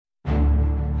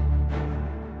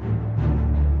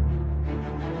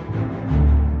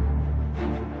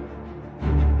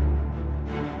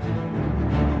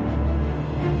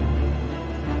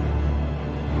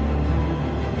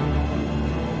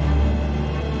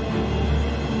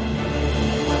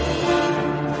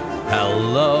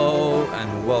Hello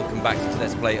and welcome back to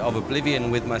Let's Play of Oblivion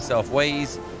with myself,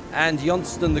 Waze, and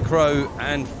Johnston the Crow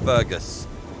and Fergus.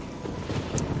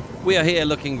 We are here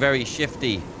looking very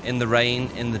shifty in the rain,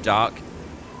 in the dark,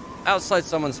 outside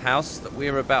someone's house that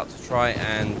we're about to try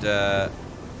and,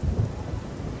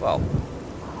 well,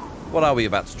 what are we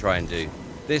about to try and do?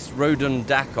 This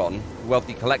Rhododacon,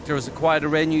 wealthy collector, has acquired a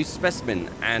rare new specimen,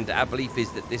 and our belief is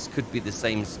that this could be the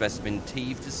same specimen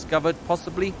Teve discovered,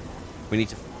 possibly. We need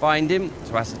to find him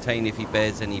to ascertain if he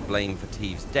bears any blame for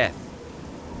Teve's death.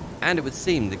 And it would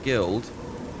seem the guild,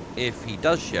 if he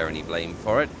does share any blame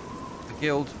for it, the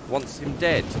guild wants him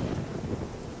dead.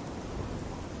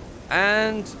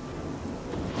 And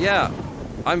yeah,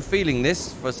 I'm feeling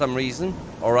this for some reason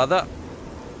or other.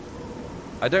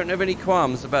 I don't have any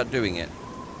qualms about doing it.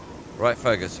 Right,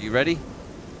 Fergus, are you ready?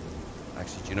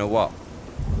 Actually, do you know what?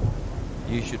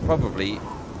 You should probably,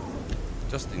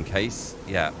 just in case,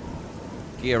 yeah,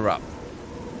 gear up.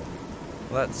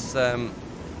 Let's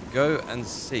go and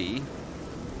see.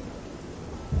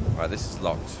 Right, this is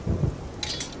locked.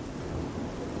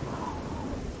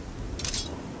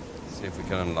 See if we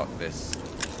can unlock this.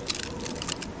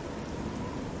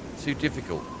 Too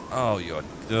difficult. Oh, you're...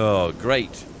 Oh,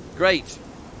 great. Great.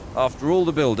 After all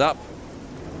the build-up.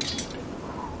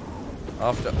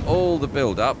 After all the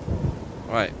build-up.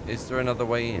 Right, is there another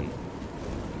way in?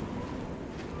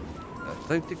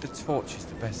 I don't think the torch is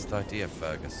the best idea,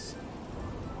 Fergus.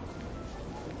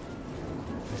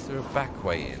 Is there a back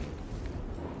way in?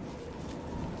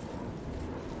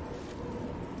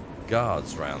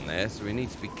 Guards round there, so we need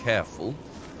to be careful.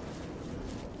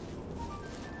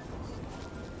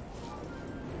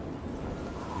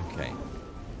 Okay.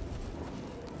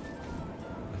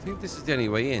 I think this is the only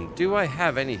way in. Do I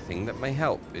have anything that may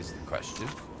help, is the question.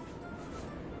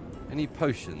 Any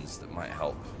potions that might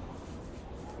help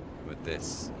with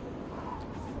this?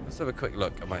 Let's have a quick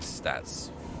look at my stats.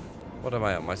 What am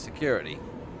I on? My security?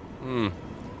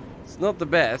 It's not the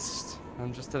best.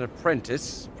 I'm just an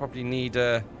apprentice. Probably need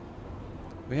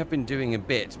we have been doing a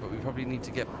bit, but we probably need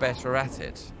to get better at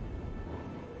it.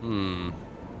 I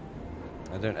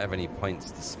don't have any points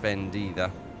to spend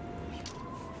either.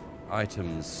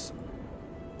 Items.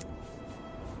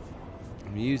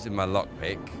 I'm using my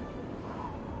lockpick.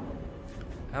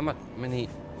 How many...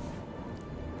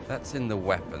 That's in the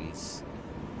weapons.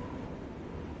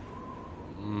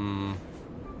 Do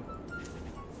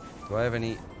I have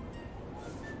any...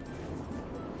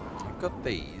 I've got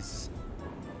these.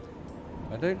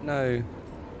 I don't know...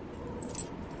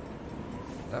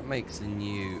 That makes a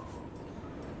new...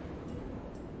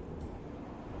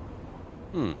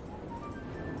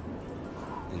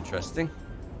 Interesting.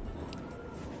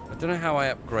 I don't know how I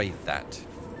upgrade that.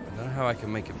 I don't know how I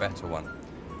can make a better one.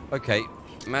 Okay,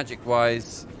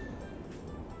 magic-wise...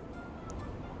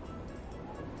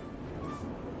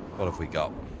 What have we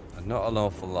got? Not an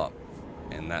awful lot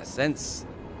in that sense,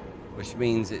 which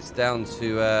means it's down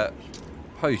to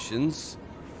potions.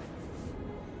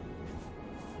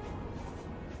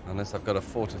 Unless I've got a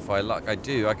fortify luck. I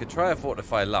do. I could try a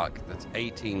fortify luck. That's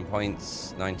 18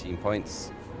 points, 19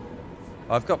 points.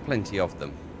 I've got plenty of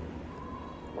them.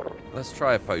 Let's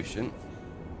try a potion.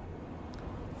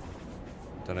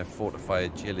 Don't know if fortify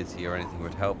agility or anything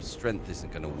would help. Strength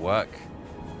isn't going to work.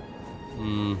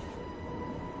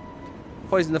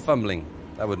 Poison the fumbling.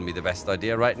 That wouldn't be the best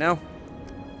idea right now.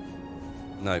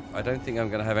 No, I don't think I'm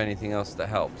going to have anything else that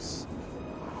helps.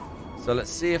 So let's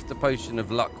see if the potion of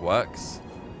luck works.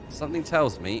 Something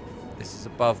tells me this is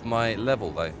above my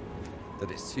level, though.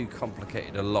 That it's too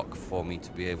complicated a lock for me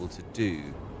to be able to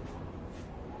do.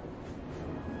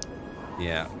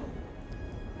 Yeah.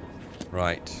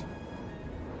 Right.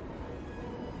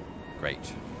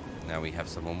 Great. Now we have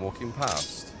someone walking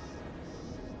past.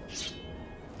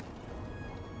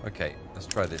 Okay, let's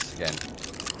try this again.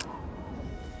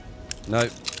 No,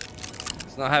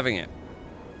 it's not having it.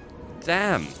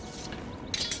 Damn.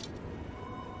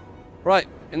 Right,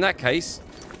 in that case,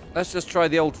 let's just try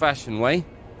the old-fashioned way.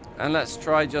 And let's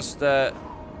try just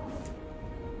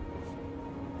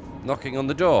knocking on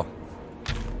the door.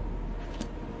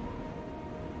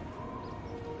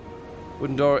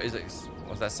 Wooden door is... What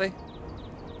does that say?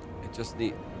 It just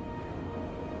needs...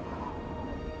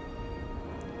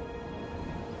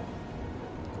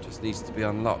 needs to be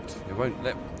unlocked. It won't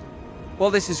let... Well,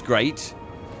 this is great.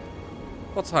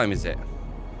 What time is it?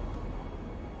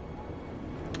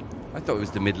 I thought it was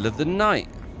the middle of the night.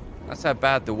 That's how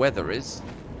bad the weather is.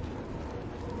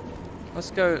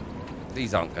 Let's go...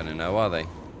 These aren't going to know, are they?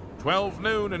 12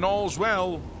 noon and all's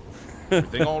well.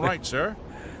 Everything all right, sir?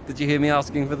 Did you hear me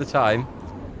asking for the time?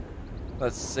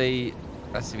 Let's see.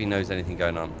 That's if he knows anything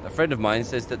going on. A friend of mine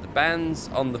says that the bands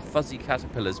on the fuzzy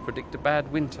caterpillars predict a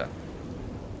bad winter.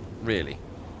 Really?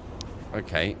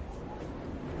 Okay.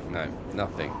 No,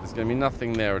 nothing. There's going to be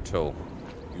nothing there at all.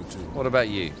 You too. What about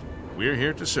you? We're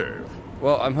here to serve.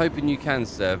 Well, I'm hoping you can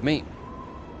serve me.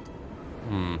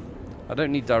 I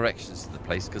don't need directions to the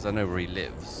place because I know where he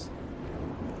lives.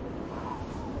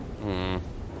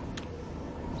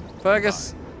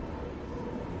 Fergus.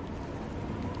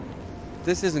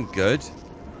 This isn't good.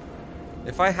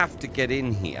 If I have to get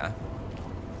in here,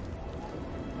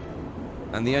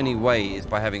 and the only way is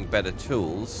by having better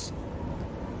tools,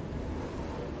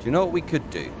 do you know what we could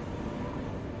do?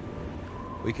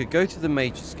 We could go to the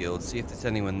Mages Guild, see if there's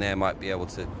anyone there might be able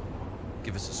to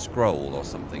give us a scroll or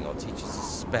something, or teach us a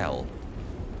spell.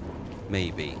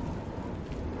 Maybe.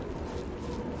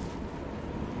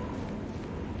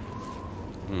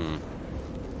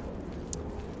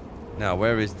 Now,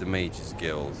 where is the Mages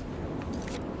Guild?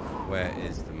 Where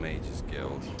is the Mages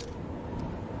Guild?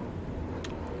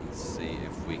 Let's see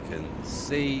if we can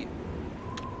see.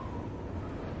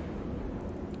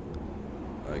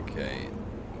 Okay,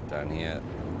 down here.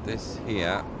 This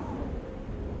here.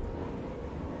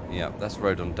 Yeah, that's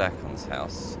Rodon Dakon's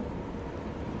house.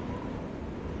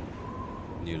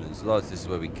 Newland's Lodge, this is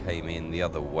where we came in the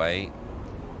other way.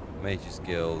 Mages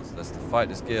Guild, that's the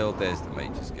Fighters Guild, there's the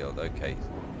Mages Guild, okay.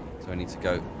 So I need to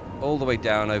go all the way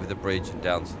down over the bridge and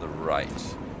down to the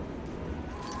right.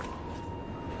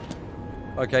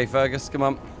 Okay, Fergus, come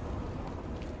on.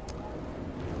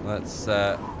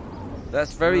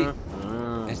 That's very...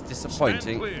 It's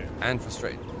disappointing and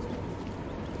frustrating.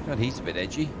 God, he's a bit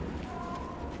edgy.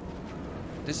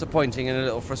 Disappointing and a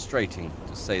little frustrating,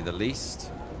 to say the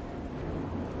least.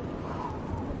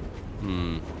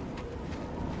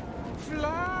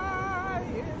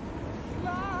 Flying,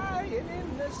 flying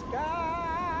in the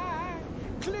sky.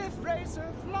 Cliff racer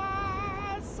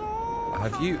fly so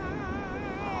Have you flying.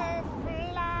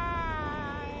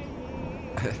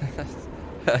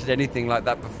 heard anything like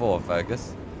that before,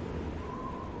 Fergus?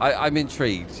 I'm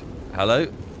intrigued. Hello?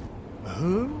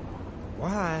 Who?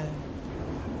 Why?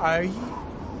 Are you?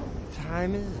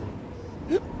 Time is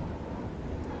it?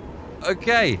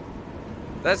 Okay.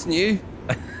 That's new.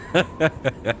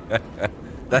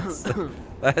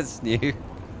 That's new.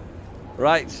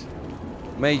 Right.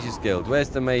 Mages Guild. Where's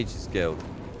the Mages Guild?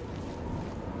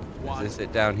 Is this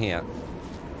it down here?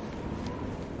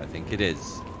 I think it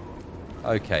is.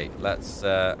 Okay, let's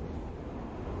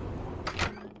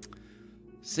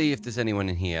see if there's anyone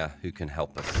in here who can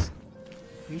help us.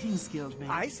 Greetings, Guildmate.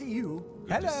 I see you.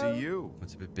 Good Hello. to see you.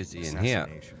 It's a bit busy in here.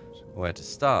 Assassinations. Where to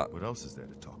start? What else is there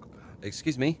to talk about?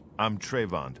 Excuse me? I'm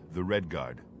Trayvon, the Red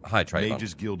Guard. Hi, Trayvon.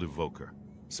 Mages Guild evoker.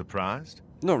 Surprised?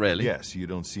 Not really. Yes, you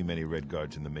don't see many Red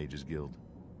Guards in the Mages Guild.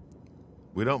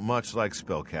 We don't much like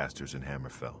spellcasters in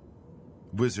Hammerfell.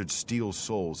 Wizards steal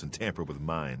souls and tamper with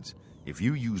minds. If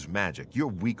you use magic, you're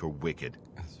weak or wicked.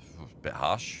 A bit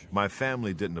harsh. My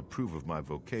family didn't approve of my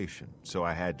vocation, so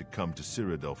I had to come to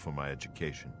Cyrodiil for my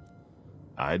education.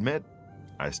 I admit,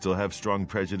 I still have strong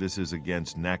prejudices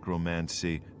against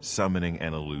necromancy, summoning,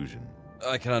 and illusion.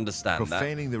 I can understand that.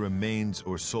 Profaning the remains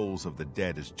or souls of the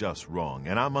dead is just wrong,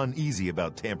 and I'm uneasy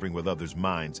about tampering with others'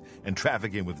 minds and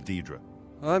trafficking with Deidre.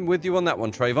 I'm with you on that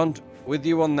one, Trayvon. With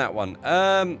you on that one.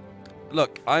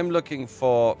 Look, I'm looking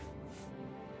for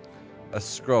a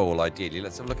scroll, ideally.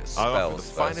 Let's have a look at I offer spells the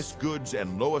first. finest goods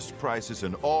and lowest prices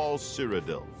in all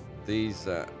Cyrodiil. These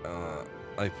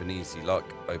open easy lock,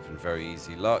 open very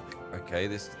easy lock. Okay,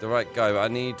 this is the right go. I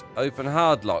need open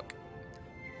hard lock,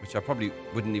 which I probably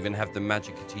wouldn't even have the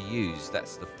magicka to use.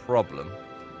 That's the problem.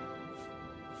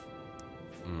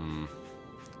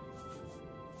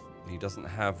 He doesn't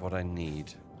have what I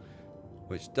need,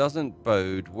 which doesn't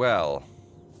bode well.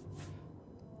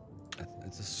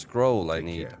 It's a scroll I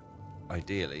need, care.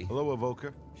 ideally. Hello,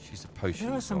 evoker. She's a potion.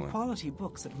 There are some woman. quality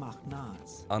books at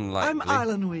Maskars. Unlikely. I'm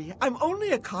Ayleid. I'm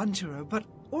only a conjurer, but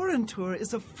Orentur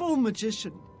is a full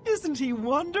magician. Isn't he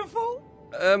wonderful?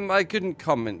 I couldn't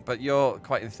comment, but you're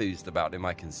quite enthused about him,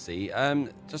 I can see.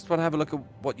 Just want to have a look at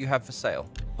what you have for sale.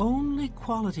 Only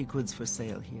quality goods for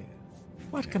sale here.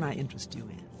 What can I interest you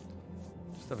in?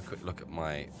 Just have a quick look at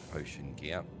my potion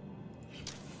gear.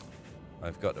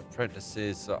 I've got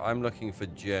apprentices, so I'm looking for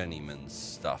journeyman's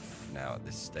stuff now at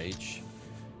this stage,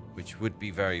 which would be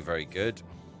very, very good.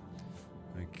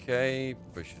 Okay,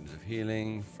 potions of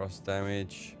healing, frost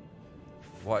damage.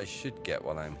 What I should get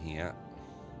while I'm here.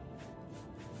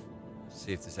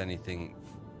 See if there's anything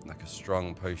like a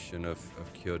strong potion of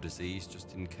cure disease,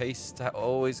 just in case.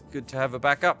 Always good to have a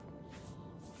backup.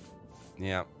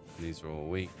 Yeah, these are all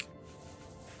weak.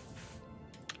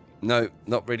 No,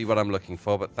 not really what I'm looking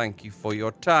for, but thank you for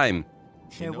your time.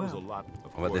 She knows a Farewell. lot.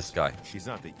 Of How about course, this guy? She's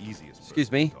not the easiest. Excuse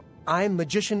person to me? talk to. I'm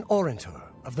Magician Orantor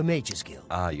of the Mages Guild.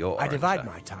 Ah, you're I divide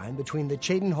Orator. my time between the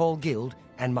Cheydinhall Guild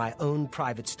and my own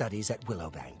private studies at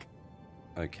Willowbank.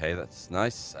 Okay, that's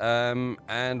nice.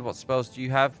 And what spells do you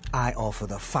have? I offer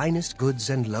the finest goods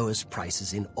and lowest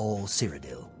prices in all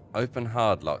Cyrodiil. Open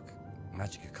hardlock.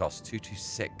 Magic cost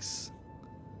 226.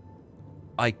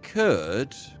 I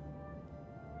could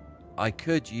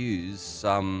use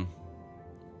some.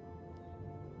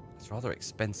 It's rather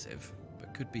expensive,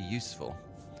 but could be useful.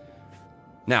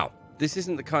 Now, this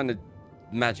isn't the kind of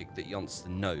magic that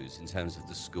Johnston knows in terms of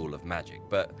the school of magic,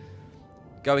 but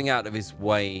going out of his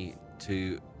way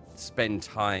to spend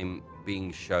time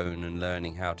being shown and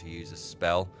learning how to use a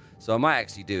spell. So I might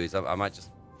actually do is I might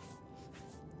just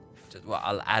well,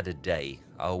 I'll add a day.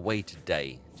 I'll wait a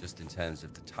day just in terms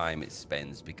of the time it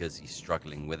spends because he's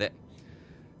struggling with it.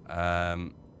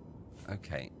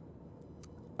 Okay.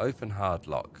 Open hard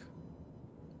lock.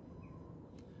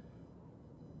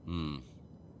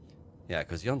 Yeah,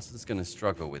 because Johnson's going to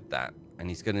struggle with that, and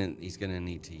he's going to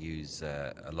need to use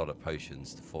a lot of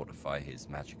potions to fortify his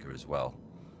magicka as well.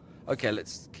 Okay,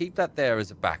 let's keep that there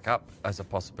as a backup, as a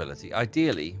possibility.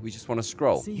 Ideally, we just want to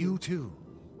scroll. You too.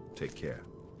 Take care.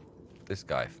 This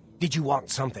guy. Did you want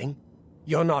something?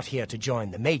 You're not here to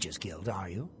join the Mages Guild, are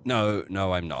you? No,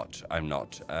 I'm not. I'm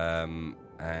not.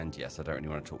 And yes, I don't really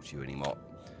want to talk to you anymore.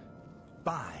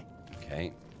 Bye.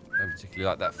 Okay. Don't particularly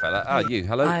like that fella. Ah, you.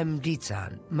 Hello. I'm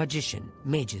Ditsan, magician,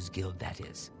 Mages Guild, that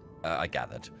is. I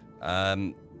gathered.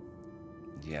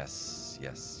 Yes,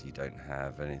 you don't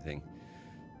have anything.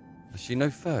 Does she know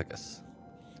Fergus?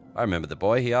 I remember the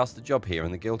boy. He asked the job here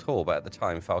in the Guild Hall, but at the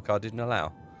time, Falcar didn't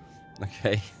allow.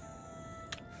 Okay.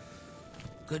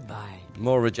 Goodbye.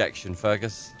 More rejection,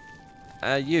 Fergus.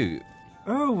 You.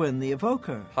 Erwin the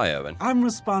Evoker. Hi, Owen. I'm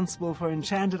responsible for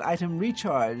enchanted item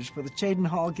recharge for the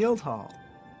Cheydinhall Guild Hall.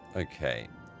 Okay.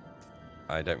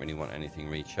 I don't really want anything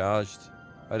recharged.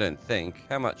 I don't think.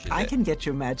 How much is I it? can get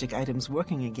your magic items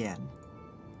working again.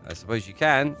 I suppose you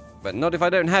can, but not if I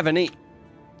don't have any.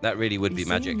 That really would be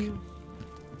magic. Seeing you.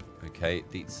 Okay,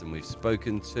 Dietzen we've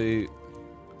spoken to.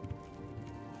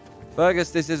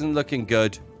 Fergus, this isn't looking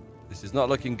good. This is not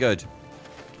looking good.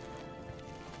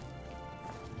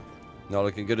 Not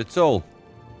looking good at all.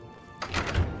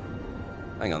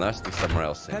 Hang on, there has to be somewhere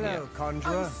else in here. Hello,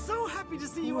 Conjurer. I'm so happy to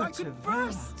see you. I could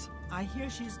burst. I hear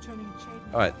she's turning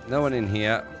Cheydinhall. All right, no one in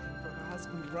here. For her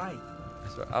husband, Wrye.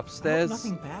 Is there I hope upstairs?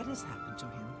 nothing bad has happened to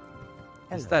him.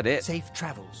 Is that it? Safe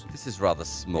travels. This is rather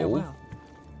small. Farewell.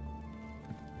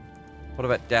 What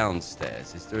about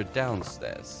downstairs? Is there a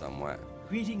downstairs somewhere?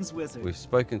 Greetings, wizard. We've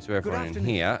spoken to everyone in afternoon.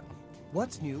 here.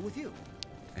 What's new with you?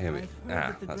 Here we. I've heard Ah,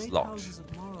 that the that's great locked. houses of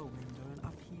Morrowind are in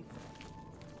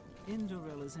upheaval.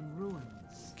 Indoril is in ruins.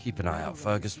 Keep an eye out, Bevilex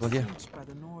Fergus, is will you? besieged by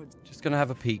the Nords. Just gonna have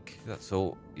a peek. That's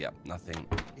all. Yeah, nothing.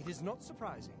 It is not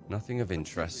surprising. Nothing of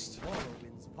interest.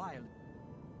 Morrowind's violent.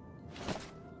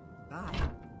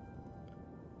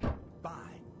 Bye.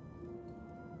 Bye.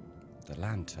 The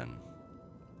lantern.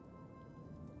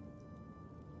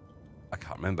 I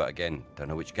can't remember again. Don't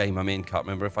know which game I'm in. Can't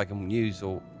remember if I can use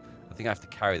or. I think I have to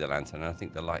carry the lantern, and I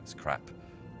think the light's crap.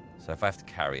 So if I have to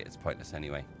carry it, it's pointless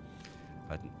anyway.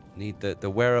 I need the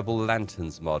wearable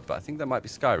lanterns mod, but I think that might be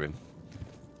Skyrim.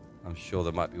 I'm sure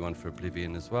there might be one for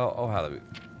Oblivion as well. Oh, hello.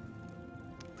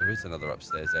 There is another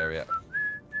upstairs area.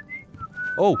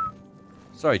 Oh!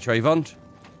 Sorry, Trayvon.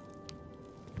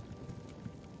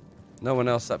 No one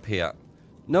else up here.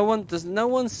 No one. Does no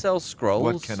one sell scrolls?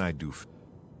 What can I do?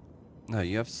 No,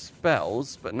 you have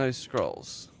spells, but no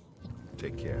scrolls.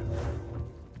 Take care.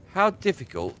 How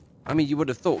difficult? I mean, you would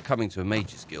have thought coming to a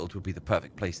Mages Guild would be the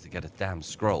perfect place to get a damn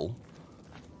scroll.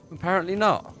 Apparently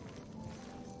not.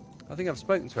 I think I've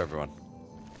spoken to everyone.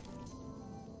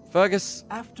 Fergus,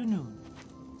 Afternoon.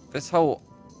 this whole...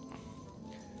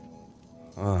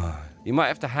 you might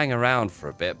have to hang around for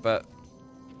a bit, but...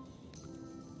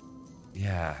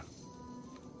 Yeah.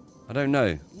 I don't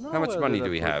know. How much money do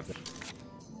we have?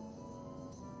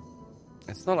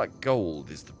 It's not like gold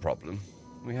is the problem.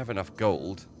 We have enough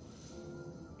gold.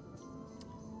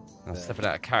 I'm stepping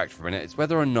out of character for a minute. It's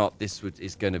whether or not this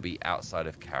is going to be outside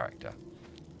of character.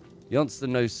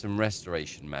 Johnston knows some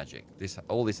restoration magic.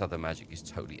 All this other magic is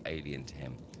totally alien to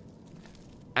him.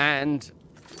 And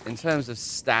in terms of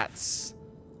stats...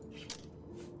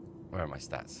 Where are my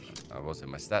stats? I was in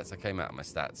my stats. I came out of my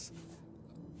stats.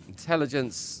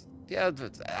 Intelligence. Yeah,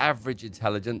 average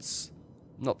intelligence.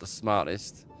 Not the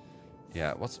smartest.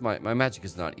 Yeah, what's my magic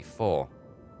is 94.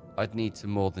 I'd need to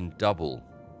more than double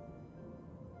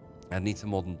I need to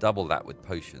more than double that with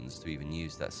potions to even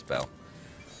use that spell.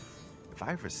 If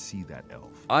I ever see that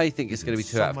elf, I think it's going to be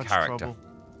too out of character.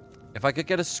 If I could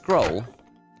get a scroll,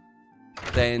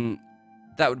 then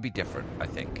that would be different, I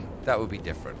think. That would be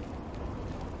different.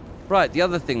 Right, the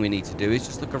other thing we need to do is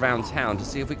just look around town to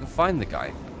see if we can find the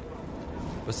guy.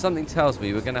 But something tells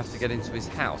me we're going to have to get into his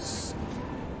house.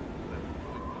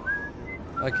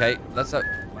 Okay, let's... we're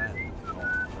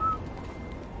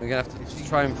going to have to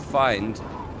try and find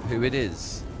who it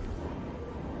is.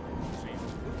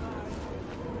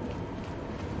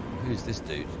 Who's this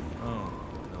dude? Oh.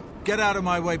 Get out of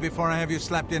my way before I have you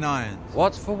slapped in irons.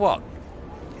 What for what?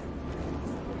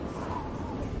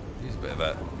 He's a bit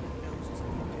of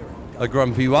a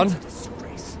grumpy one.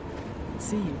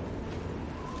 See you.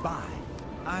 Bye.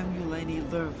 I'm Eulaine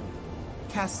Lurven,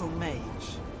 Castle Mage.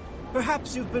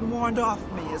 Perhaps you've been warned off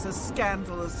me as a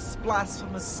scandalous,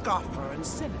 blasphemous scoffer and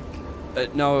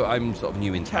cynic. No, I'm sort of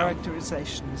new in town.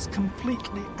 Characterization is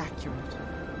completely accurate.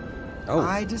 Oh.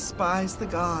 I despise the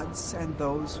gods and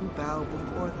those who bow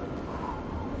before them.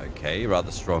 Okay,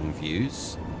 rather strong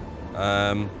views.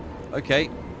 Okay.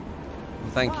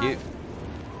 Thank you.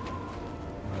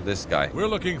 This guy. We're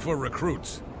looking for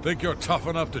recruits. Think you're tough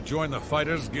enough to join the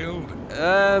Fighters Guild?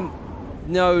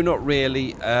 No, not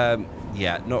really.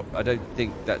 Yeah, I don't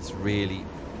think that's really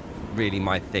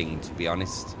my thing, to be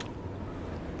honest.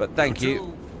 But thank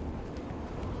you.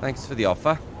 Thanks for the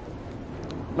offer.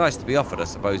 Nice to be offered, I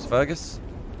suppose, Fergus.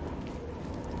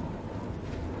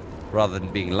 Rather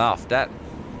than being laughed at.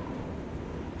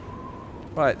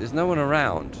 Right, there's no one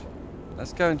around.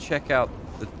 Let's go and check out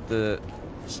the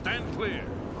Stand clear.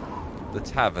 The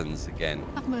taverns again.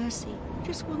 Have mercy.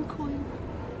 Just one coin.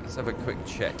 Let's have a quick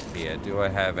check here. Do I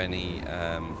have any...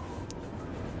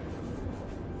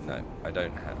 No, I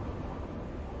don't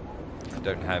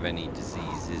have any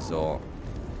diseases or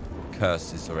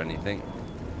curses or anything.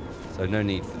 So no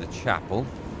need for the chapel.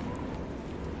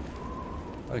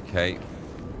 Okay.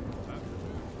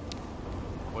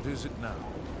 What is it now?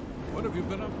 What have you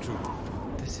been up to?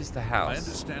 This is the I house.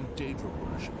 understand Daedra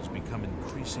worship has become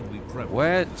increasingly prevalent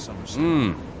Where? in the Summer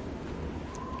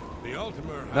The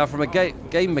Ultimate. Now, from a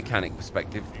game mechanic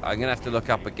perspective, I'm going to have to look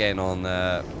up again on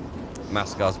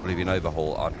Maskars Oblivion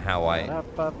Overhaul on how I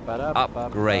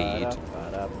upgrade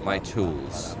my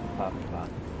tools. Hi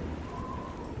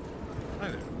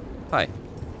there. Hi.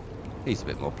 He's a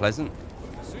bit more pleasant.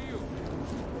 Good to see you.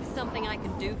 Something I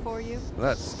can do for you?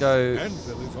 Let's go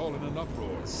Anvil is all in an uproar.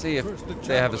 see if First the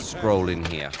they have a javelin scroll in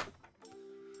here.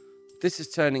 This is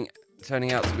turning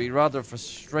out to be rather a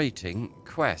frustrating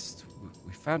quest.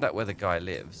 We found out where the guy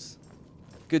lives.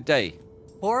 Good day.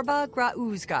 Borba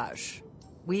Grauzgash.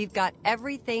 We've got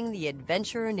everything the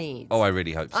adventurer needs. Oh, I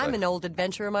really hope so. I'm an old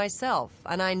adventurer myself,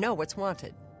 and I know what's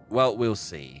wanted. Well, we'll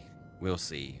see. We'll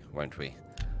see, won't we?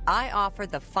 I offer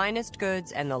the finest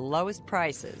goods and the lowest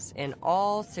prices in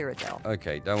all Cyrodiil.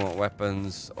 Okay, don't want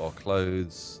weapons or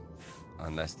clothes,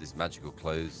 unless there's magical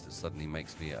clothes that suddenly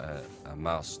makes me a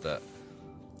master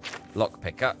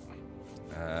lockpicker.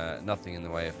 Nothing in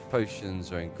the way of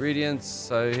potions or ingredients,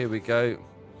 so here we go.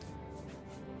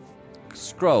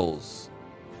 Scrolls.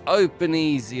 Open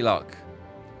easy lock.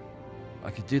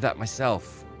 I could do that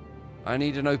myself. I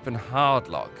need an open hard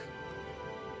lock.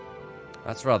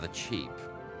 That's rather cheap.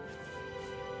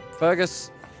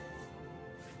 Fergus.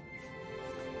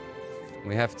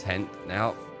 We have tent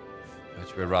now,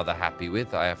 which we're rather happy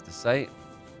with, I have to say.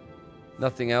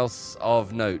 Nothing else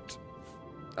of note.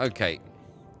 Okay.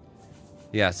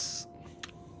 Yes.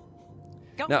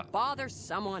 Don't Now- bother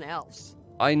someone else.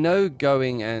 I know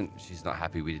going and... She's not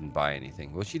happy we didn't buy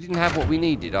anything. Well, she didn't have what we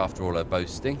needed after all her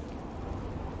boasting.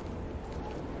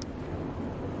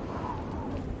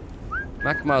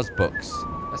 Makmar's books.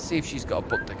 Let's see if she's got a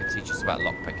book that could teach us about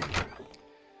lockpicking.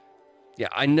 Yeah,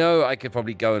 I know I could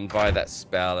probably go and buy that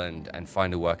spell and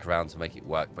find a workaround to make it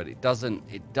work, but it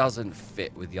doesn't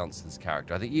fit with Jonsson's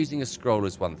character. I think using a scroll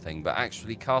is one thing, but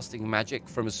actually casting magic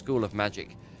from a school of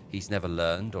magic he's never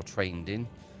learned or trained in,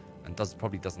 and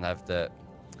probably doesn't have the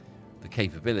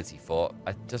capability for.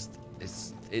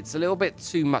 It's a little bit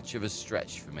too much of a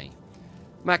stretch for me.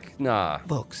 Maknar.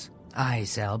 Books. I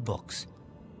sell books.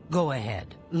 Go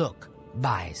ahead. Look.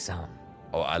 Buy some.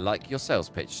 Oh, I like your sales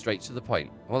pitch. Straight to the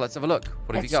point. Well, let's have a look.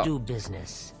 What have you Let's got? do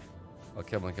business.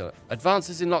 Okay, my God.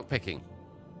 Advances in lockpicking.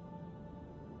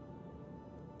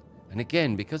 And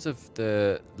again, because of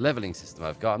the leveling system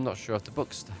I've got, I'm not sure if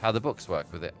how the books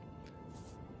work with it.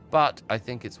 But I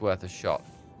think it's worth a shot.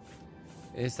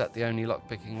 Is that the only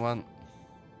lockpicking one?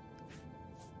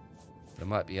 There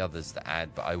might be others to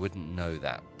add, but I wouldn't know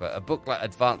that. But a book like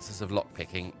Advances of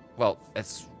Lockpicking, well,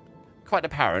 it's quite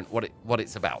apparent what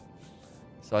it's about.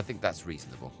 So I think that's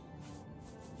reasonable.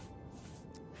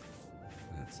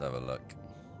 Let's have a look.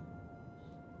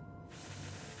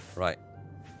 Right.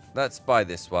 Let's buy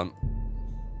this one.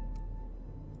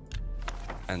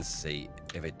 And see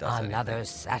if it does Another anything.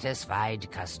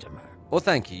 satisfied customer. Well,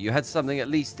 thank you. You had something at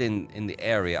least in the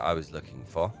area I was looking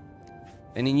for.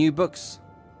 Any new books?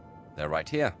 They're right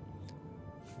here.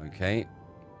 Okay.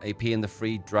 AP and the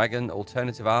Freed Dragon,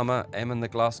 Alternative Armor, M and the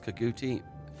Glass Kaguti.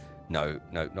 No,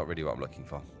 not really what I'm looking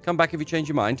for. Come back if you change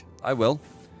your mind. I will.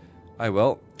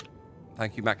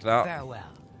 Thank you, Mackler. Farewell.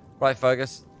 Right,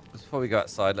 Fergus. Before we go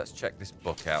outside, let's check this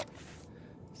book out.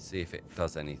 See if it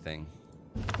does anything.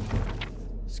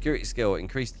 Security skill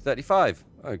increased to 35.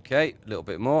 Okay, a little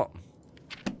bit more.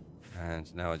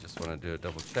 And now I just want to do a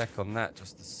double check on that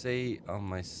just to see on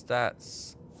my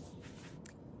stats.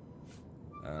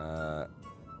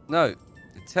 No,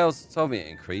 it told me it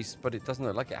increased, but it doesn't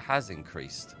look like it has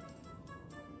increased.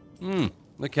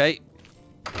 Okay.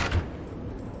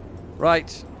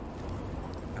 Right.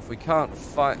 If we can't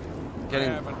get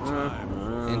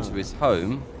into his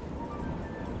home,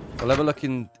 we'll have a look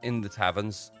in the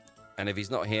taverns. And if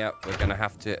he's not here, we're going to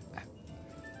have to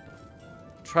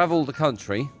travel the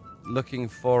country looking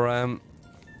for...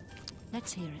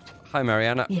 Let's hear it. Hi,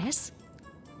 Mariana. Yes?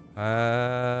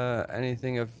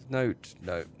 Anything of note?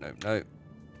 No.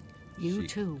 You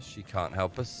too. She can't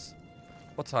help us.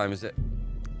 What time is it?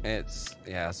 It's...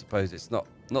 Yeah, I suppose it's not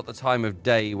the time of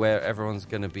day where everyone's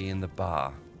going to be in the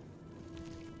bar.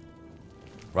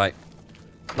 Right.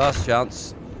 Last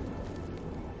chance.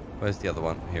 Where's the other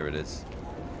one? Here it is.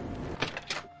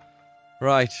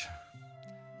 Right.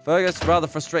 Fergus, rather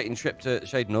frustrating trip to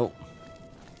Shadenall.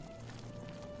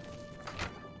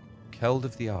 Keld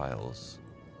of the Isles.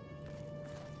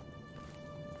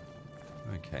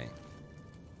 Okay.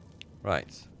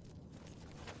 Right.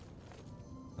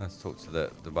 Let's talk to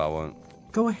the barwoman.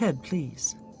 Go ahead,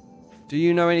 please. Do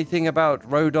you know anything about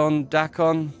Rodon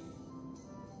Dakon?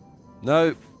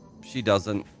 No, she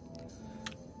doesn't.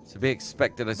 To be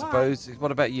expected, I suppose.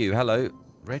 What about you? Hello,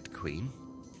 Red Queen.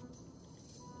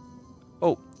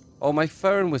 Oh, my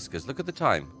fur and whiskers. Look at the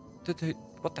time.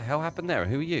 What the hell happened there?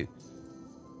 Who are you?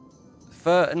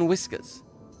 Fur and whiskers.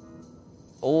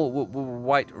 All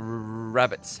white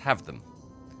rabbits have them.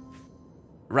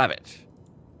 Rabbit.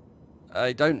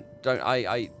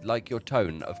 I like your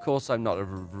tone. Of course, I'm not a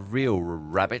real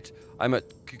rabbit. I'm a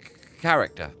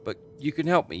character, but you can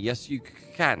help me. Yes, you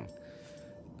can.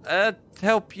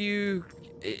 Help you...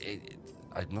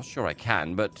 I'm not sure I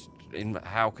can, but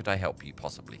how could I help you,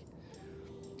 possibly?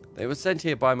 They were sent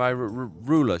here by my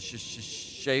ruler,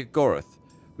 Sheogorath.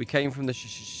 We came from the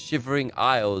Shivering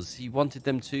Isles. He wanted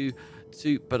them to...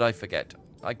 But I forget.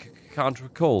 I can't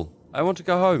recall. I want to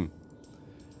go home.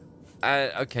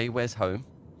 Okay, where's home?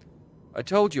 I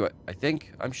told you, I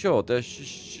think. I'm sure. The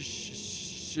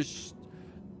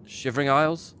Shivering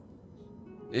Isles?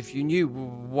 If you knew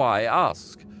why,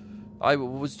 ask. I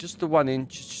was just the one in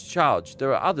charge.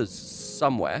 There are others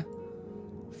somewhere.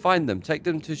 Find them. Take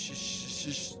them to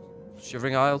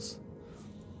Shivering Isles.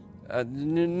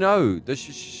 No, the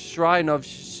shrine of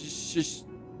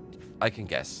I can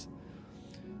guess.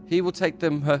 He will take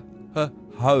them her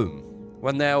home.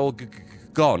 When they're all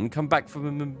gone, come back for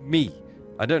me.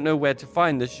 I don't know where to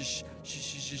find the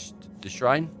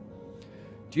shrine.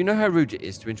 Do you know how rude it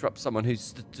is to interrupt someone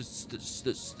who's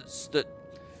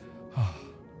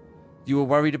You were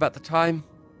worried about the time?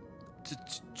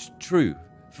 True.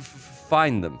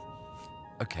 Find them.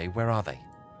 Okay, where are they?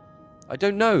 I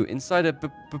don't know. Inside a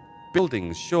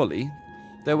building, surely.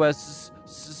 There were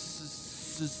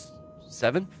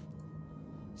 7?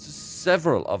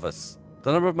 Several of us.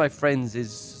 The number of my friends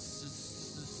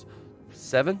is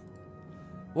 7?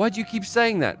 Why do you keep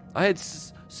saying that? I had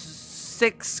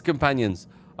 6 companions.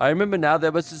 I remember now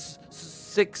there were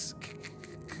 6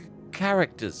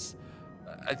 characters.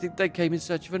 I think they came in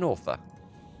search of an author.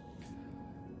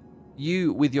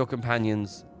 You, with your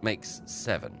companions, makes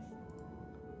 7.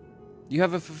 You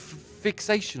have a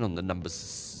fixation on the number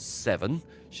 7.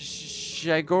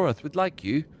 Sheogorath would like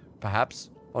you,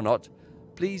 perhaps, or not.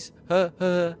 Please,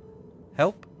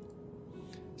 help?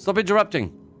 Stop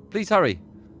interrupting. Please hurry.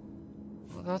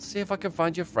 Well, I'll see if I can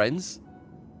find your friends.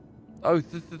 Oh,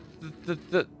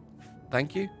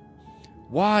 thank you.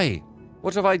 Why?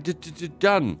 What have I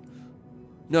done?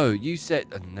 No, you said...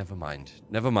 never mind.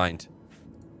 Never mind.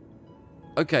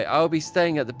 Okay, I'll be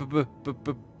staying at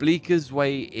the Bleeker's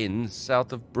Way Inn,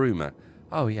 south of Bruma.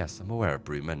 Oh, yes, I'm aware of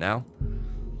Bruma now.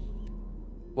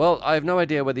 Well, I have no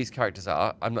idea where these characters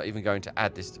are. I'm not even going to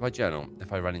add this to my journal.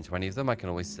 If I run into any of them, I can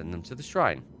always send them to the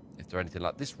shrine. If they're anything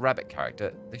like this rabbit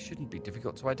character, they shouldn't be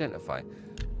difficult to identify.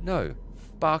 No.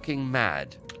 barking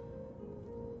mad?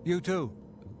 You too.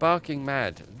 Barking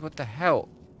mad. What the hell?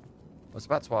 I was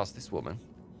about to ask this woman.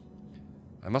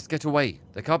 I must get away.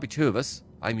 There can't be two of us.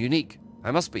 I'm unique.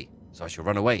 I must be. So I shall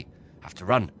run away. Have to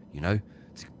run, you know,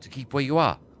 to keep where you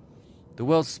are. The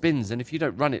world spins, and if you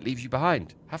don't run, it leaves you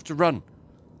behind. Have to run.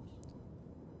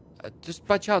 Just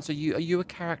by chance, are you a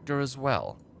character as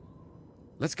well?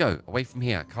 Let's go. Away from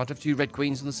here. Can't have two red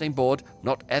queens on the same board.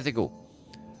 Not ethical.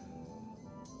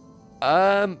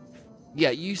 Yeah,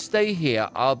 you stay here.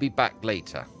 I'll be back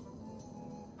later.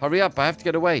 Hurry up. I have to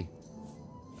get away.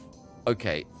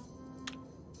 Okay.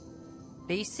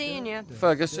 Be seeing you.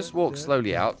 Fergus, just walk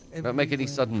slowly out. Don't make any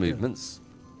sudden movements.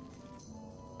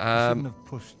 Shouldn't have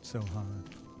pushed so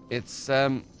hard. It's,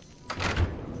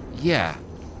 yeah.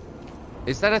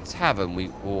 Is that a tavern we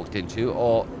walked into,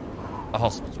 or a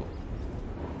hospital?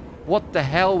 What the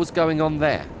hell was going on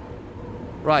there?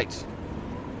 Right.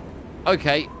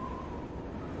 Okay.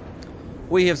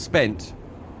 We have spent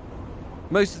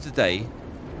most of the day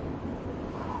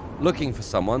looking for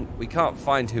someone. We can't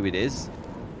find who it is.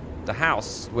 The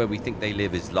house where we think they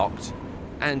live is locked,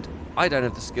 and I don't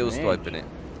have the skills to open it.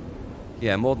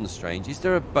 Yeah, more than strange. Is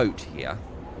there a boat here?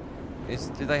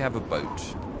 Do they have a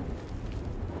boat?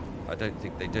 I don't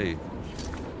think they do.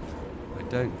 I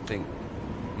don't think...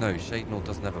 No, Shadenhall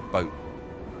doesn't have a boat.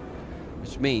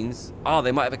 Which means... Oh,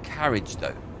 they might have a carriage,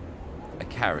 though. A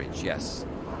carriage, yes.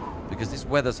 Because this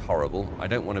weather's horrible. I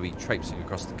don't want to be traipsing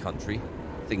across the country.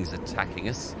 Things attacking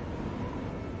us.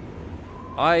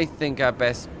 I think our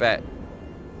best bet...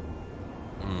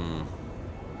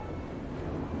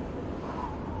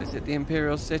 Is it the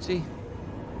Imperial City?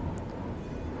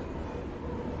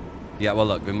 Yeah, well,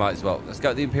 look, we might as well. Let's go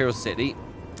to the Imperial City.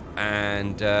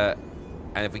 And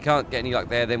if we can't get any luck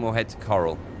there, then we'll head to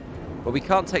Coral. But we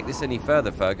can't take this any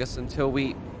further, Fergus, until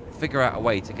we figure out a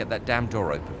way to get that damn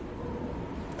door open.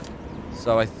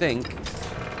 So I think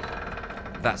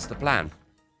that's the plan.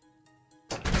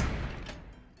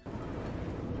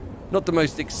 Not the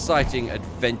most exciting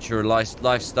adventure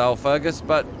lifestyle, Fergus,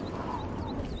 but...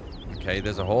 Okay,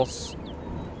 there's a horse.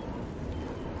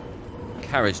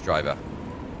 Carriage driver.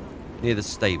 Near the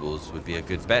stables would be a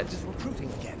good bet.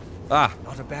 Recruiting again. Ah!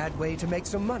 Not a bad way to make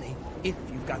some money, if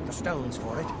you've got the stones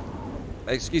for it.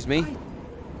 Excuse me.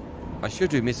 I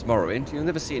should do Miss Morrowind. You'll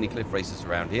never see any cliff racers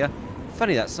around here.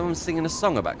 Funny that, someone's singing a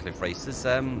song about cliff racers,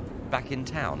 back in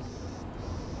town.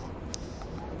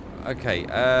 Okay,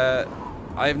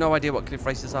 I have no idea what cliff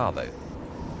racers are, though.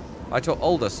 I taught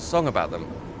Aldous a song about them.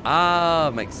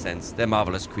 Ah, makes sense. They're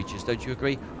marvellous creatures, don't you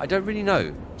agree? I don't really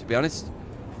know, to be honest.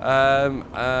 But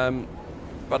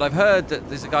I've heard that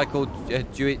there's a guy called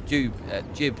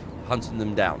Jib hunting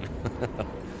them down.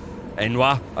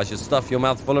 Enwa, I should stuff your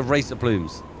mouth full of racer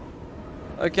plumes.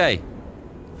 Okay.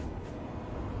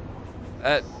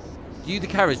 You the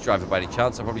carriage driver by any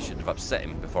chance? I probably shouldn't have upset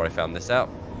him before I found this out.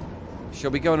 Shall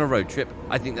we go on a road trip?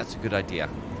 I think that's a good idea.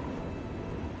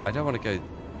 I don't want to go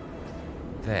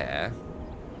there.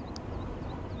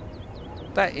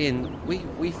 That inn,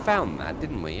 we found that,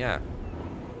 didn't we? Yeah.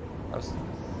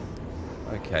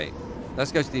 Okay.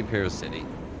 Let's go to the Imperial City.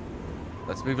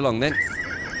 Let's move along then.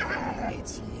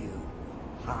 It's you.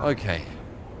 Okay.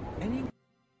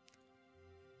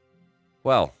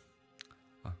 Well,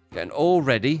 getting all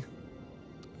ready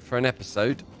for an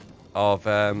episode of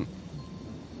throw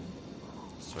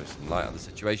some light on the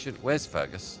situation. Where's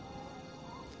Fergus?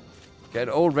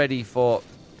 Getting all ready for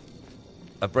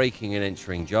a breaking and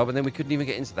entering job, and then we couldn't even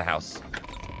get into the house.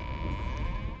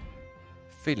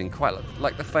 Feeling quite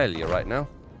like the failure right now.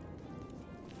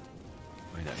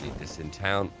 We don't need this in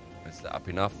town. Is that up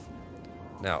enough?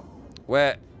 Now,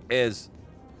 where is...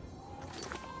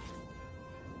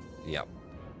 Yep,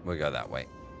 we'll go that way.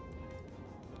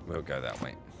 We'll go that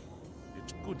way.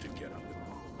 It's good to get up and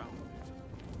about it.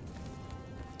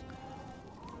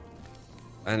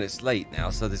 And it's late now,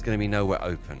 so there's going to be nowhere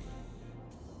open.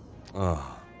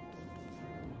 Oh.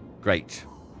 Great.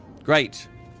 Great.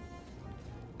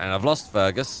 And I've lost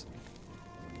Fergus.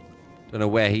 Don't know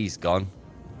where he's gone.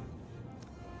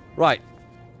 Right.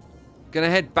 Gonna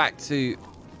head back to...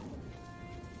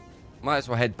 Might as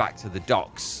well head back to the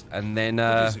docks. And then...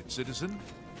 What is it, citizen?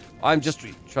 I'm just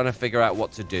trying to figure out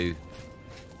what to do.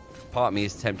 Part of me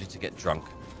is tempted to get drunk.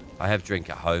 I have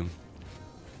drink at home.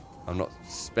 I'm not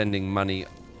spending money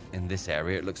in this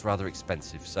area. It looks rather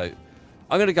expensive. So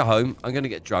I'm going to go home. I'm going to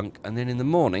get drunk. And then in the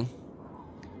morning,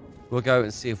 we'll go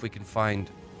and see if we can find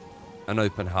an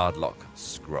open hardlock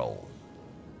scroll.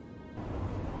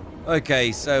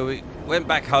 Okay, so we went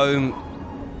back home,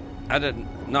 had a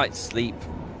night's sleep,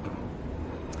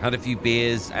 had a few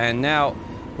beers, and now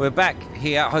We're back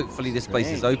here. Hopefully this place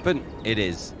is open. It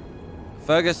is.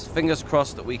 Fergus, fingers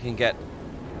crossed that we can get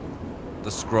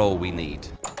the scroll we need.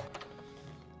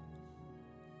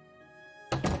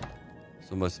 It's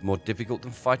almost more difficult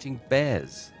than fighting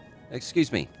bears.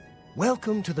 Excuse me.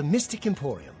 Welcome to the Mystic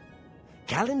Emporium.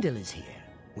 Galendil is here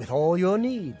with all your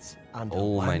needs. Under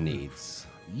All one my roof. needs.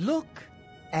 Look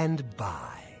and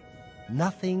buy.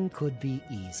 Nothing could be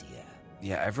easier.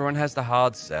 Yeah, everyone has the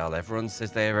hard sell. Everyone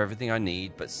says they have everything I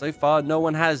need, but so far no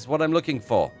one has what I'm looking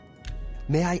for.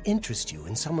 May I interest you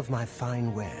in some of my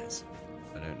fine wares?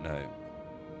 I don't know.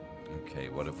 Okay,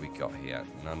 what have we got here?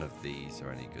 None of these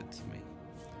are any good to me.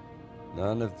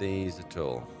 None of these at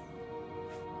all.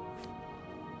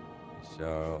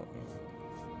 So,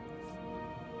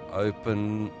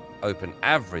 open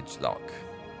average lock.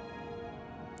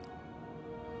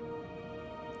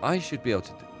 I should be able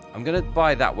to... I'm going to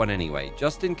buy that one anyway,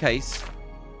 just in case.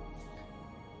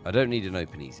 I don't need an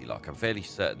open easy lock. I'm fairly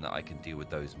certain that I can deal with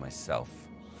those myself.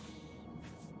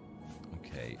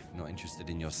 Okay, not interested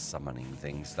in your summoning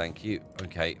things, thank you.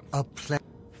 Okay.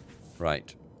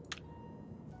 Right.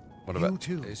 What about... You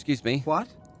too. Excuse me? What?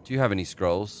 Do you have any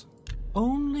scrolls?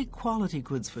 Only quality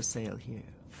goods for sale here.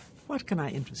 What can I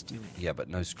interest you in? Yeah, but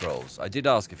no scrolls. I did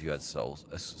ask if you had souls.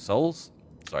 Souls?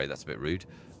 Sorry, that's a bit rude.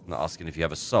 I'm not asking if you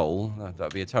have a soul. That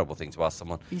would be a terrible thing to ask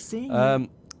someone. Be seeing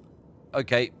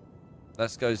Okay,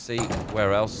 let's go see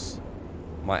where else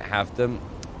might have them.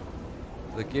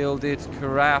 The Gilded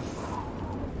Carafe.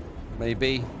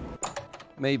 Maybe.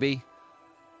 Maybe.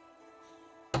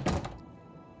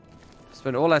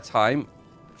 Spend all our time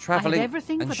traveling I have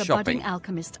everything and for the shopping. budding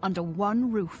alchemist under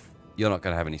one roof. You're not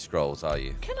going to have any scrolls, are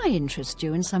you? Can I interest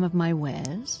you in some of my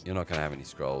wares? You're not going to have any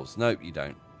scrolls. Nope, you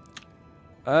don't.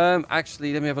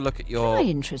 Actually, let me have a look at your... Can I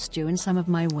interest you in some of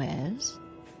my wares?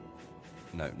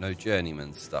 No, no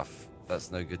journeyman stuff.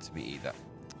 That's no good to me either.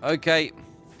 Okay.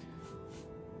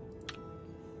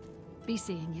 Be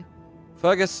seeing you.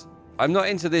 Fergus, I'm not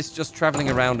into this just traveling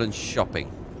around and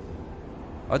shopping.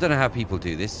 I don't know how people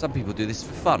do this. Some people do this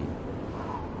for fun.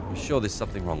 I'm sure there's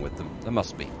something wrong with them. There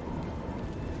must be.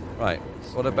 Right.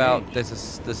 What about... There's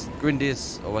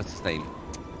Grindius... Or what's his name?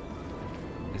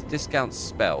 There's discount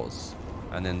spells.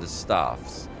 And then the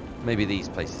staffs. Maybe these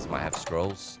places might have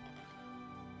scrolls.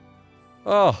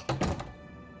 Oh.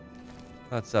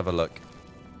 Let's have a look.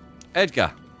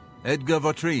 Edgar. Edgar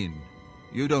Vautrin,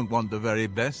 you don't want the very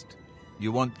best.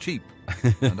 You want cheap.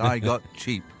 And I got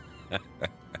cheap.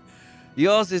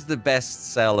 Yours is the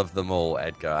best sell of them all,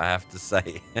 Edgar, I have to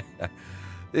say.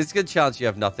 There's a good chance you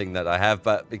have nothing that I have,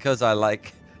 but because I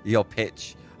like your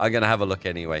pitch, I'm going to have a look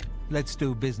anyway. Let's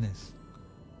do business.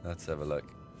 Let's have a look.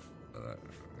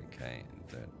 Okay.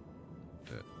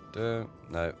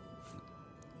 No.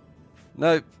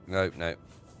 Nope. Nope.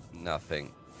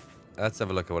 Nothing. Let's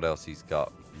have a look at what else he's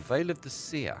got. Veil of the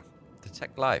Seer.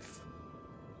 Detect life.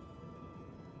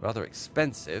 Rather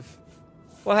expensive.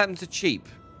 What happened to cheap?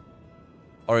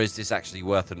 Or is this actually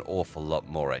worth an awful lot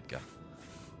more, Edgar?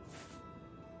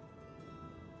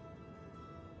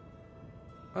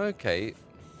 Okay.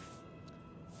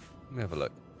 Let me have a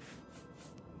look.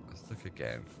 Let's look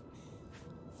again.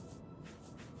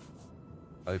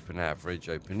 Open average,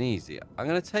 open easy. I'm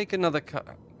going to take another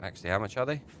actually, how much are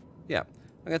they? Yeah.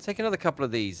 I'm going to take another couple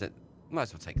of these. Might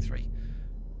as well take 3.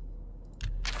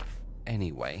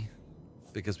 Anyway.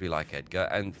 Because we like Edgar.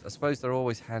 And I suppose they're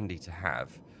always handy to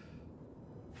have.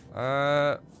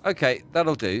 Okay,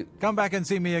 that'll do. Come back and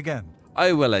see me again.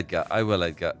 I will, Edgar. I will,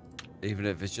 Edgar. Even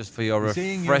if it's just for your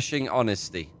refreshing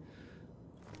honesty.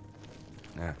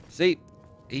 Yeah. See,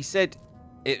 he said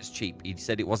it's cheap. He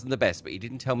said it wasn't the best, but he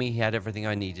didn't tell me he had everything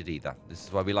I needed either. This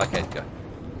is why we like Edgar.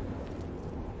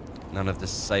 None of the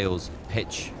sales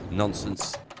pitch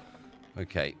nonsense.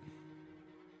 Okay.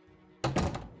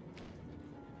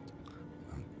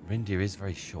 Rindir is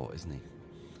very short, isn't he?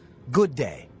 Good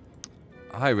day.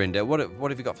 Hi, Rindir. What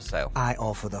have you got for sale? I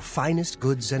offer the finest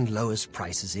goods and lowest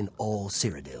prices in all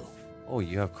Cyrodiil. Oh,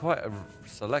 you have quite a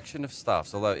selection of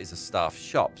staffs, although it is a staff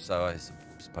shop, so I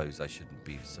suppose I shouldn't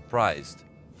be surprised.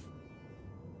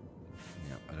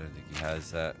 Yeah, I don't think he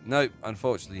has... no,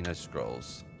 unfortunately, no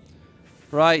scrolls.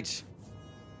 Right.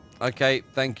 Okay,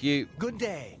 thank you. Good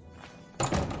day.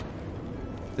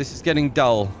 This is getting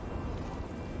dull.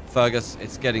 Fergus,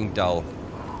 it's getting dull.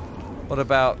 What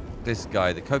about this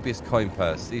guy, the copious coin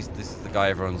purse? This is the guy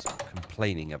everyone's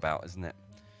complaining about, isn't it?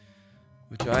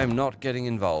 Which I am not getting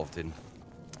involved in.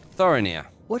 Thorinir.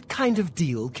 What kind of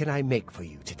deal can I make for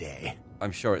you today?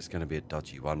 I'm sure it's going to be a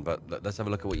dodgy one, but let's have a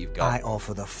look at what you've got. I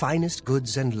offer the finest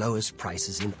goods and lowest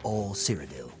prices in all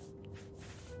Cyrodiil.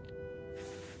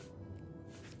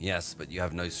 Yes, but you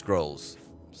have no scrolls.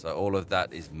 So all of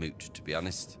that is moot, to be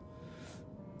honest.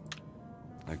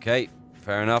 Okay,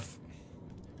 fair enough.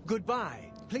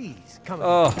 Goodbye. Please, come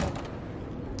Oh.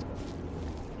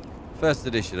 First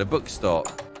edition, a bookstore.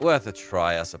 Worth a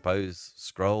try, I suppose.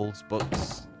 Scrolls,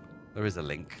 books. There is a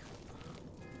link.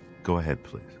 Go ahead,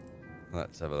 please.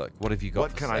 Let's have a look. What have you got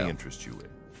What for can sale? I interest you in?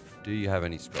 Do you have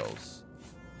any scrolls?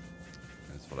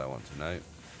 That's what I want to know.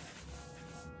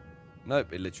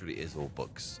 Nope, it literally is all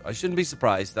books. I shouldn't be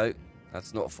surprised, though.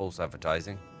 That's not false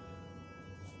advertising.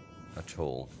 At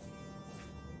all.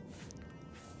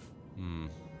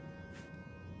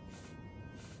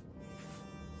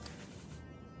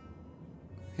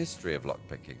 History of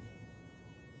lockpicking.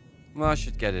 Well, I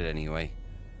should get it anyway.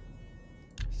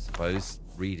 Suppose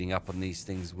reading up on these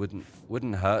things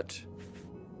wouldn't hurt.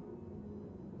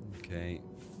 Okay.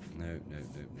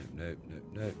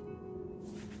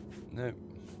 No.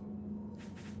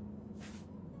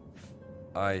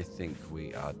 I think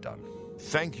we are done.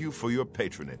 Thank you for your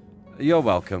patronage. You're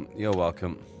welcome. You're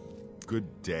welcome.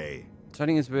 Good day.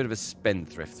 Turning into a bit of a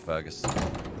spendthrift, Fergus.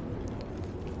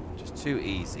 Just too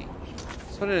easy.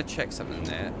 Just wanted to check something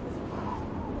there.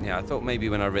 Yeah, I thought maybe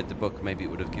when I read the book, maybe it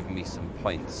would have given me some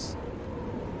points.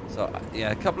 So,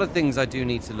 yeah, a couple of things I do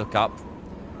need to look up.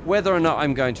 Whether or not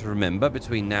I'm going to remember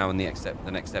between now and the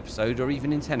next episode, or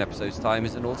even in 10 episodes' time,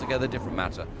 is an altogether different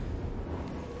matter.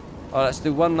 Alright, let's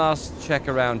do one last check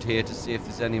around here to see if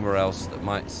there's anywhere else that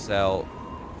might sell.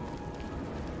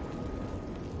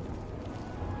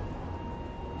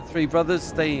 The Three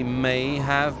Brothers, they may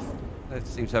have. They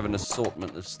seem to have an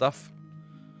assortment of stuff.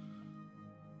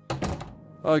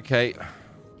 Okay.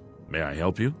 May I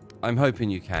help you? I'm hoping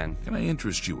you can. Can I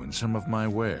interest you in some of my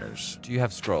wares? Do you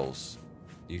have scrolls?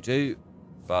 You do,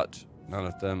 but none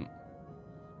of them.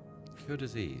 Cure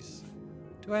disease.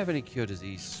 Do I have any cure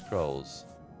disease scrolls?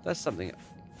 That's something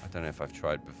I don't know if I've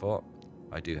tried before.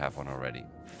 I do have one already.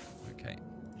 Okay.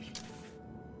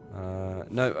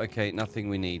 No, okay, nothing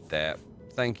we need there.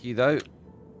 Thank you, though.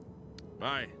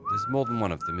 Bye. There's more than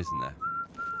one of them, isn't there?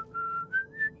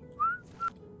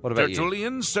 What about you?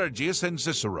 Tertullian, Sergius, and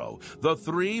Cicero, the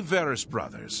three Verus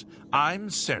brothers. I'm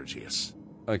Sergius.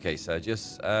 Okay,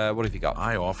 Sergius, what have you got?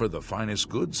 I offer the finest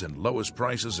goods and lowest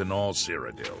prices in all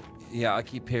Cyrodiil. Yeah, I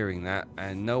keep hearing that,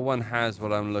 and no one has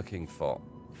what I'm looking for.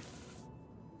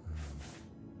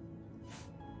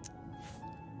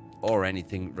 Or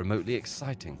anything remotely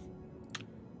exciting.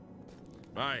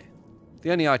 Bye.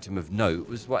 The only item of note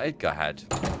was what Edgar had.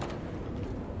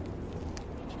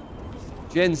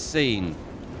 Jensine.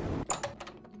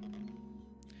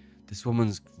 This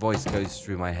woman's voice goes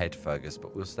through my head, Fergus,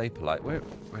 but we'll stay polite. Where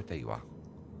there you are.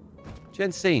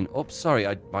 Jensine. Oh, sorry.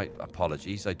 My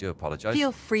apologies. I do apologize.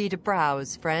 Feel free to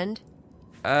browse, friend.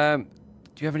 Do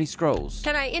you have any scrolls?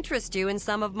 Can I interest you in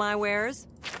some of my wares?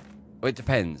 Well, it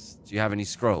depends. Do you have any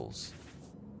scrolls?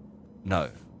 No.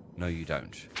 No, you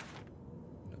don't.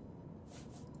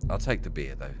 I'll take the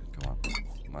beer, though. Come on.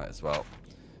 Might as well.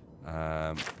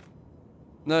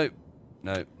 No.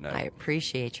 I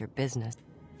appreciate your business.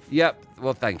 Yep.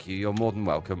 Well, thank you. You're more than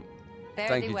welcome. Fairly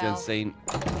Thank you, well. Jensine.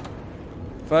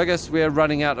 Fergus, we're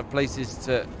running out of places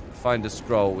to find a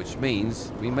scroll, which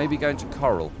means we may be going to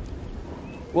Coral.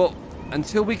 Well,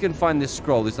 until we can find this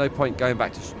scroll, there's no point going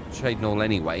back to Shadenall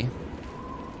anyway.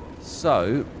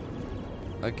 So,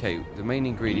 okay, the main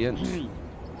ingredient.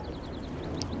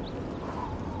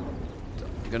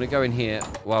 I'm going to go in here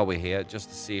while we're here, just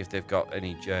to see if they've got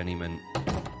any journeyman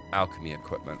alchemy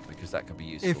equipment, because that could be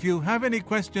useful. If you have any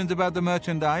questions about the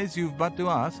merchandise, you've but to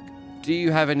ask. Do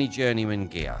you have any journeyman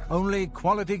gear? Only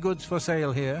quality goods for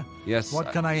sale here. Yes.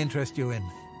 What can I interest you in?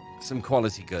 Some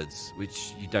quality goods,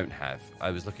 which you don't have.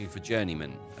 I was looking for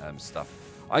journeyman stuff.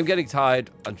 I'm getting tired.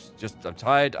 I'm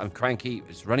tired. I'm cranky.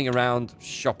 It's running around,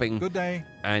 shopping. Good day.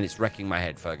 And it's wrecking my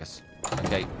head, Fergus.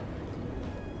 Okay.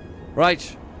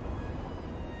 Right.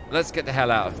 Let's get the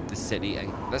hell out of this city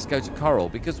and let's go to Coral,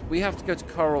 because we have to go to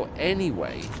Coral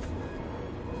anyway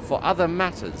for other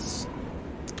matters.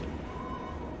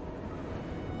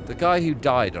 The guy who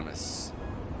died on us.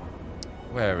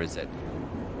 Where is it?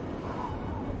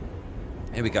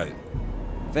 Here we go.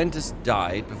 Ventus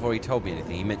died before he told me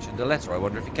anything. He mentioned a letter. I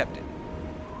wonder if he kept it.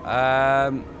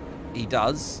 He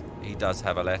does. He does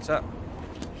have a letter.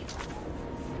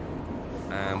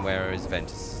 And where is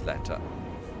Ventus's letter?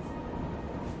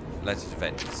 Letter to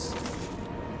Ventus.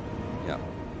 Yeah.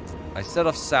 I set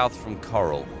off south from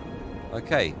Coral.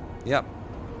 Okay. Yep.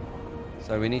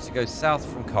 So we need to go south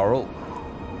from Coral.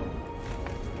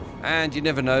 And you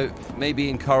never know. Maybe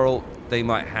in Coral they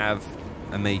might have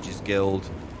a mage's guild.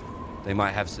 They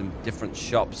might have some different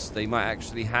shops. They might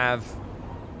actually have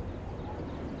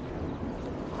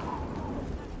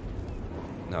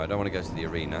No, I don't want to go to the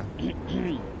arena.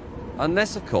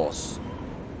 Unless, of course...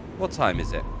 What time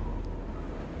is it?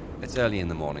 It's early in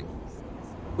the morning.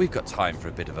 We've got time for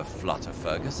a bit of a flutter,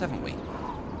 Fergus, haven't we?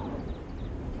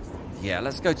 Yeah,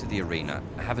 let's go to the arena,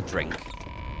 have a drink,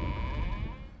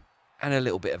 and a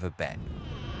little bit of a bet.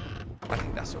 I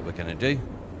think that's what we're going to do.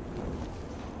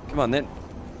 Come on, then.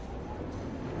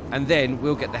 And then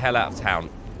we'll get the hell out of town.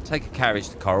 Take a carriage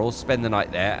to Coral, spend the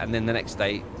night there, and then the next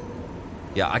day...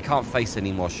 Yeah, I can't face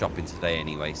any more shopping today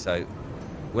anyway, so...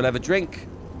 We'll have a drink,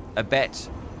 a bet,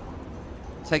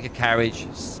 take a carriage,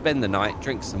 spend the night,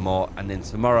 drink some more, and then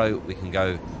tomorrow we can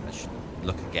go and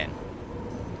look again.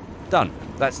 Done.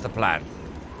 That's the plan.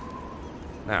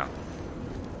 Now,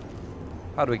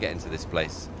 how do we get into this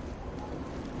place?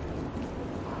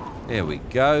 Here we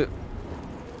go.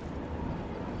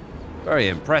 Very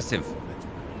impressive.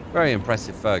 Very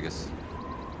impressive, Fergus.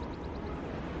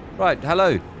 Right,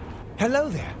 hello. Hello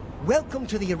there. Welcome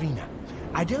to the arena.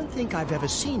 I don't think I've ever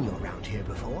seen you around here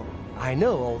before. I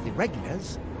know all the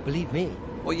regulars, believe me.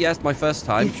 Well, yes, my first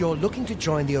time. If you're looking to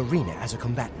join the arena as a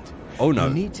combatant, oh no,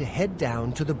 you need to head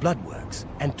down to the Bloodworks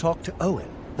and talk to Owen,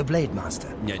 the Blade Master.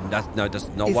 Yeah, that's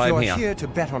not why I'm here. If you're here to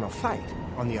bet on a fight,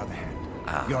 on the other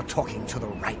hand, you're talking to the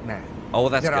right man. Oh,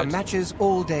 that's good. There are matches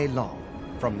all day long,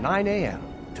 from 9 a.m.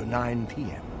 to 9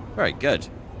 p.m. Very good.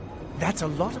 That's a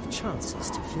lot of chances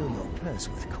to fill your purse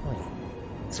with coin.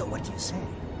 So what do you say?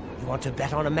 You want to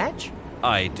bet on a match?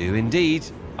 I do indeed.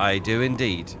 I do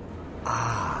indeed.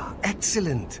 Ah,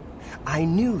 excellent. I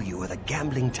knew you were the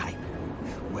gambling type.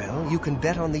 Well, you can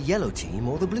bet on the yellow team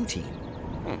or the blue team.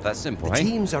 That's simple, The eh?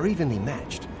 teams are evenly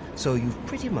matched, so you've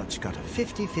pretty much got a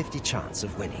 50-50 chance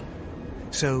of winning.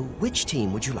 So, which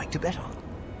team would you like to bet on?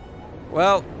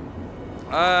 Well,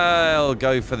 I'll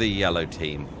go for the yellow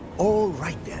team. All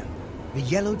right, then. The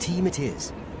yellow team it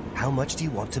is. How much do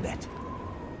you want to bet?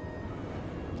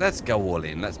 Let's go all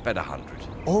in. Let's bet 100.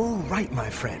 All right, my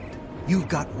friend. You've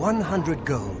got 100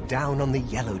 gold down on the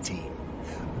yellow team.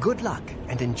 Good luck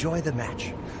and enjoy the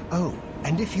match. Oh,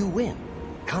 and if you win,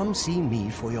 come see me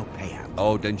for your payout.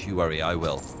 Oh, don't you worry. I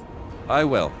will. I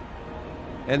will.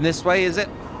 In this way, is it?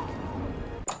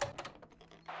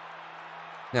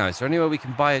 Now, is there anywhere we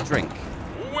can buy a drink?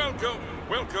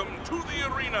 Welcome to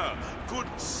the arena, good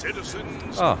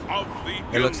citizens of the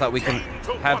it looks like we can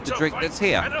have the drink that's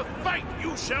here. And a fight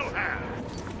you shall have.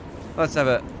 Let's have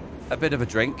a bit of a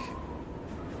drink.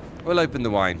 We'll open the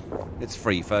wine. It's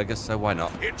free, Fergus, so why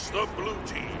not? It's the blue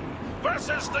team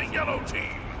versus the yellow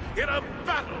team in a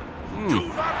battle to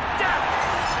the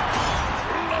death.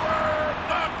 Lower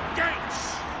the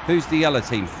gates. Who's the yellow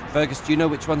team? Fergus, do you know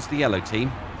which one's the yellow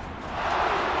team?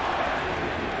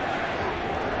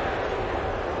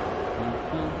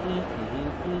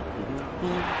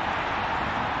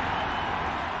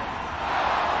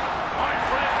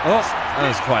 Oh, that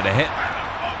was quite a hit.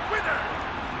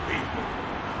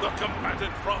 The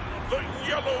combatant from the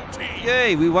yellow team.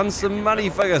 Yay, we won some money,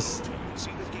 Fergus.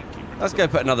 Let's go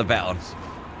put another bet on.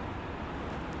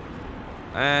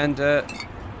 And,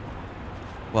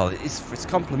 well, it's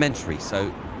complimentary,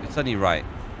 so it's only right.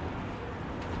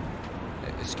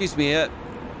 Excuse me,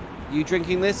 you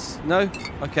drinking this? No?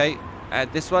 Okay.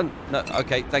 Add this one? No?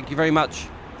 Okay, thank you very much.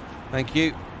 Thank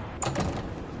you.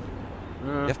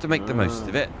 You have to make the most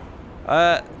of it.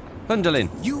 Hundalin.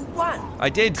 You won! I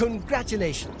did.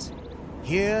 Congratulations.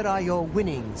 Here are your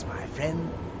winnings, my friend.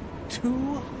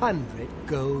 200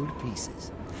 gold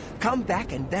pieces. Come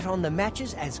back and bet on the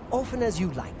matches as often as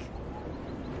you like.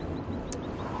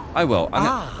 I will.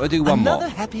 I'll do one another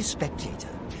more. happy spectator.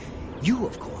 You,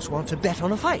 of course, want to bet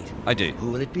on a fight. I do.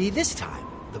 Who will it be this time?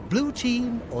 The blue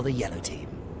team or the yellow team?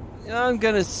 I'm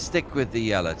going to stick with the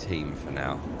yellow team for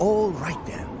now. All right,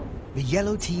 then. The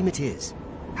yellow team it is.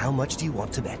 How much do you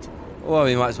want to bet? Well,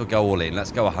 we might as well go all in.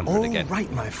 Let's go 100 again. All right,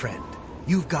 my friend.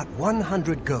 You've got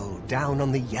 100 gold down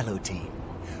on the yellow team.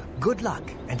 Good luck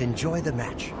and enjoy the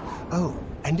match. Oh,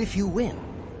 and if you win,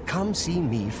 come see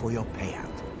me for your payout.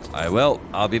 I will.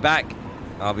 I'll be back.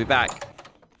 I'll be back.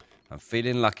 I'm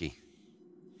feeling lucky.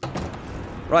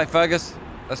 Right, Fergus.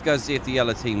 Let's go and see if the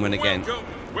yellow team win again.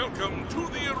 Welcome to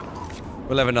the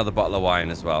We'll have another bottle of wine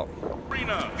as well.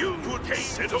 arena. You good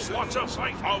citizens to watch a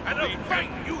fight and a fight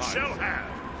you shall have.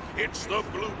 It's the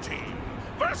blue team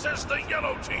versus the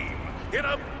yellow team in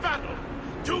a battle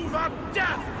to the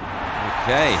death.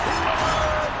 Okay.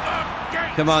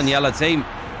 Come on, yellow team.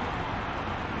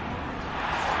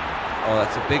 Oh,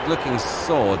 that's a big looking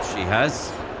sword she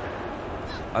has.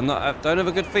 I don't have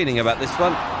a good feeling about this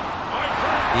one.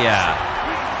 Yeah.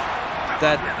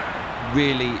 That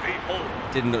really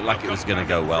didn't look like it was going to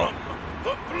go well.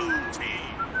 The blue team.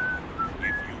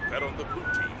 If you bet on the blue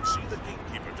team, see the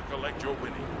gatekeeper collect your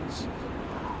winnings.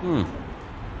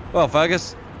 Well,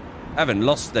 Fergus, I haven't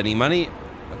lost any money.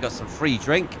 I've got some free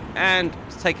drink, and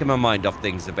it's taken my mind off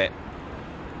things a bit.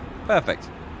 Perfect.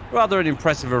 Rather an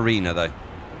impressive arena, though.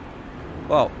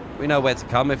 Well, we know where to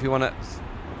come if you want to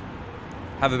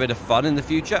have a bit of fun in the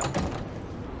future.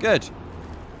 Good.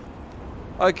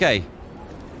 Okay.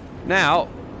 Now,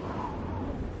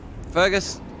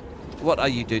 Fergus, what are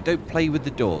you doing? Don't play with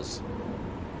the doors.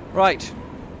 Right.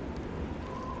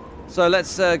 So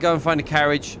let's go and find a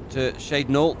carriage to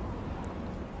Shadenall.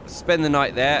 Spend the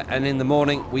night there, and in the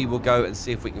morning we will go and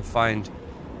see if we can find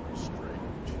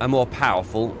a more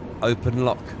powerful open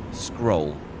lock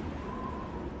scroll.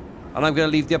 And I'm going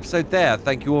to leave the episode there.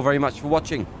 Thank you all very much for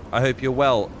watching. I hope you're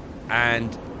well,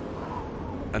 and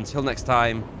until next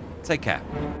time, take care.